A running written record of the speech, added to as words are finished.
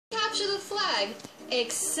capture the flag.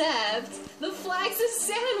 Except the flag's a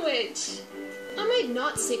sandwich. I might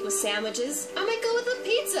not stick with sandwiches. I might go with a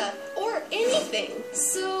pizza or anything.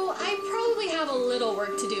 So I probably have a little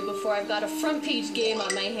work to do before I've got a front page game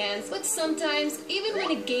on my hands. But sometimes, even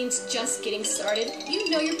when a game's just getting started, you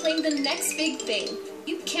know you're playing the next big thing.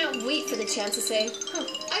 You can't wait for the chance to say,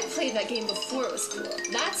 I played that game before it was cool.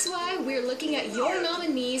 That's why we're looking at your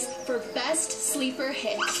nominees for Best Sleeper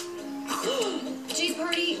Hit. J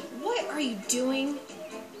Party, what are you doing?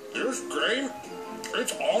 This game?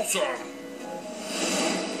 It's awesome!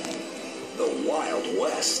 The Wild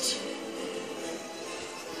West.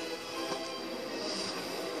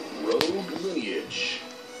 Rogue Lineage.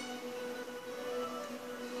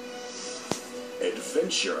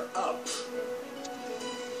 Adventure Up.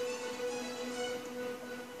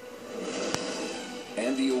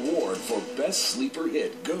 And the award for Best Sleeper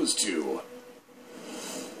Hit goes to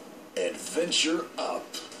Adventure Up.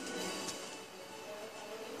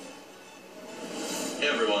 Hey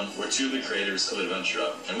everyone, we're two of the creators of Adventure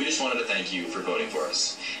Up, and we just wanted to thank you for voting for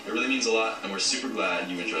us. It really means a lot, and we're super glad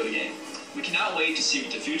you enjoy the game. We cannot wait to see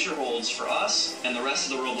what the future holds for us and the rest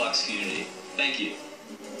of the Roblox community. Thank you.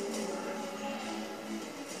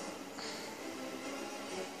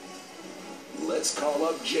 Let's call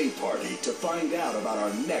up J Party to find out about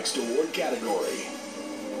our next award category.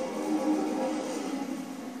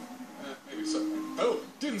 Maybe so. Oh,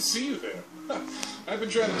 didn't see you there. I've been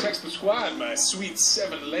trying to text the squad my sweet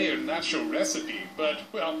 7-layer nacho recipe, but,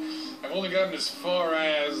 well, I've only gotten as far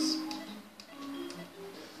as...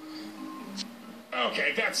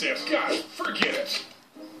 Okay, that's it. Gosh, forget it.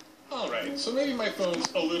 Alright, so maybe my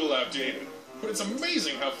phone's a little outdated, but it's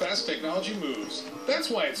amazing how fast technology moves. That's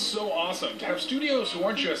why it's so awesome to have studios who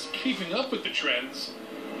aren't just keeping up with the trends,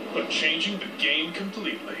 but changing the game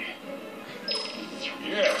completely.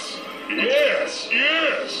 Yes, yes,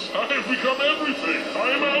 yes! I have become everything! I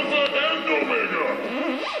am Alpha and Omega!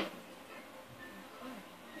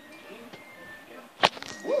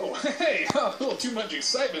 Whoa, hey! A little too much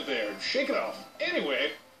excitement there. Shake it off.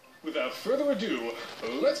 Anyway, without further ado,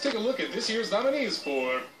 let's take a look at this year's nominees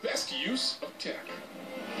for Best Use of Tech.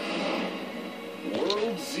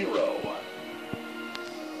 World Zero.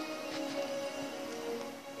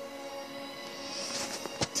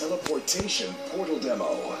 Teleportation Portal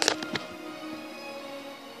Demo.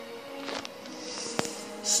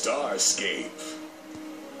 Starscape.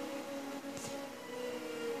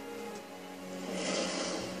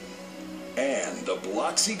 And the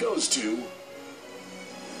bloxy goes to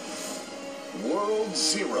World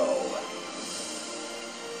Zero.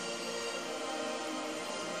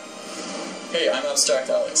 Hey, I'm Abstract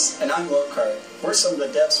Alex. And I'm Locard. We're some of the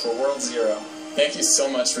devs for World Zero. Thank you so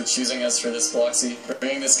much for choosing us for this bloxy.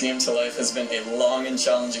 Bringing this game to life has been a long and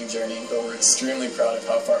challenging journey, but we're extremely proud of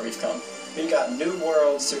how far we've come. We've got new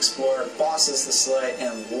worlds to explore, bosses to slay,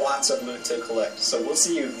 and lots of loot to collect. So we'll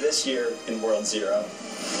see you this year in World Zero.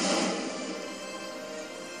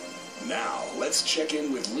 Now, let's check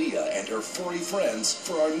in with Leah and her furry friends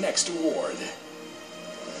for our next award.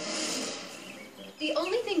 The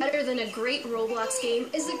only thing better than a great Roblox game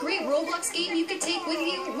is a great Roblox game you could take with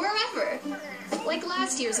you wherever. Like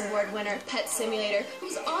last year's award winner, Pet Simulator,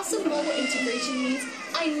 whose awesome mobile integration means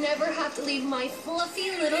I never have to leave my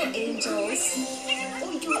fluffy little angels.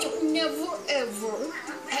 Oh, you never ever.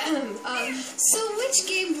 So which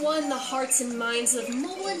game won the hearts and minds of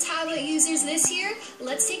mobile and tablet users this year?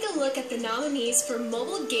 Let's take a look at the nominees for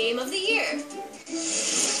Mobile Game of the Year.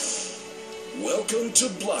 Welcome to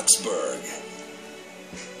Bloxburg.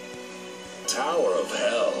 Tower of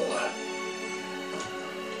Hell.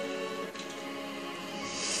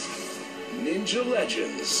 Ninja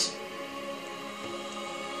Legends.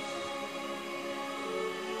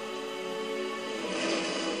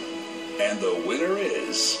 And the winner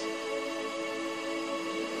is...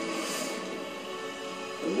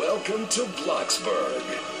 Welcome to Bloxburg.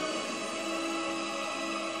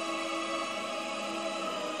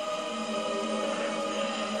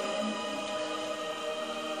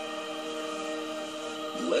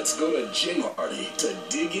 Let's go to J Party to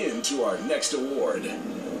dig into our next award.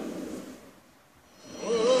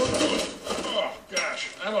 Oh, gosh.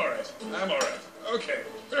 I'm alright. Okay,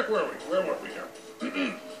 where were we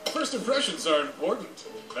here? First impressions are important.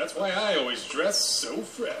 That's why I always dress so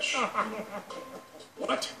fresh.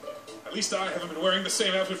 What? At least I haven't been wearing the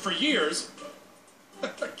same outfit for years.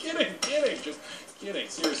 Kidding. Just kidding.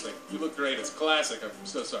 Seriously, you look great. It's classic. I'm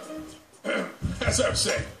so sorry. As I was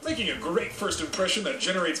saying, making a great first impression that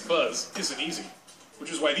generates buzz isn't easy,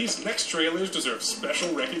 which is why these next trailers deserve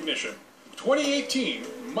special recognition. 2018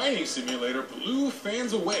 Mining Simulator blew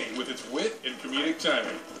fans away with its wit and comedic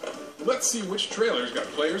timing. Let's see which trailer's got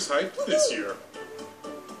players hyped this year.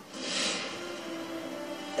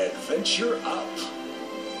 Adventure Up.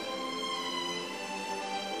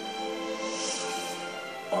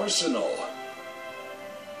 Arsenal.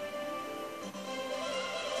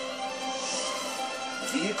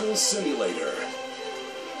 Vehicle Simulator.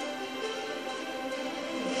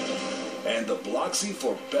 And the bloxy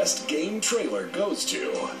for Best Game Trailer goes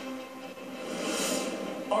to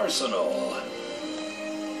Arsenal.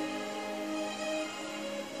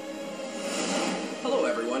 Hello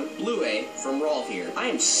everyone, Blue A from Rawl here. I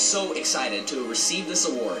am so excited to receive this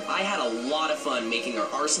award. I had a lot of fun making our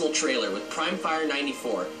Arsenal trailer with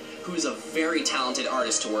PrimeFire94, who is a very talented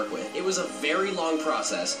artist to work with. It was a very long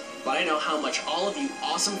process, but I know how much all of you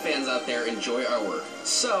awesome fans out there enjoy our work.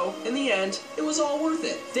 So, in the end, it was all worth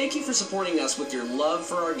it. Thank you for supporting us with your love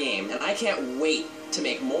for our game, and I can't wait to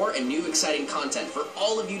make more and new exciting content for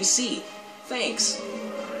all of you to see. Thanks.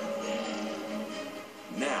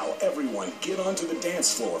 Now, everyone get onto the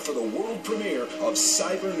dance floor for the world premiere of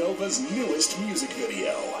Cybernova's newest music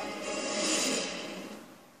video.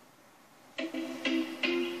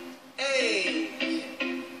 Hey!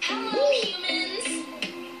 Hello, humans!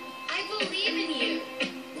 I believe in you.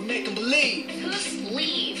 We make them believe. Who's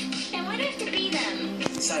leave? I wonder if to be them.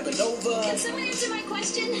 Cybernova. Can someone answer my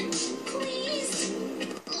question? Please?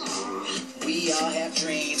 We all have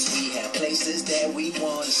dreams. We have places that we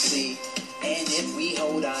want to see. And if we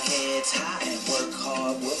hold our heads high and work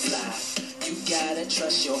hard, we'll fly. You gotta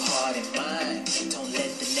trust your heart and mind. Don't let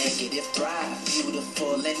the negative thrive.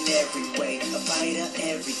 Beautiful in every way. A fighter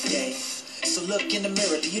every day. So look in the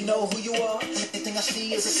mirror, do you know who you are? Anything I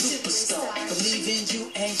see is a superstar. Believe in you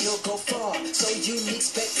and you'll go far. So unique,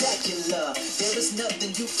 spectacular. There is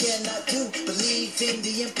nothing you cannot do. Believe in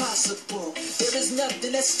the impossible. There is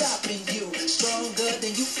nothing that's stopping you. Stronger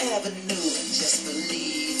than you ever knew. Just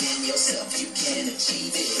believe in yourself, you can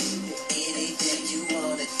achieve it. Anything you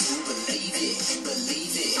wanna do, believe it.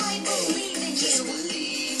 Believe it. I believe in Just you.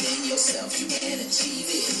 believe in yourself, you can achieve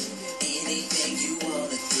it.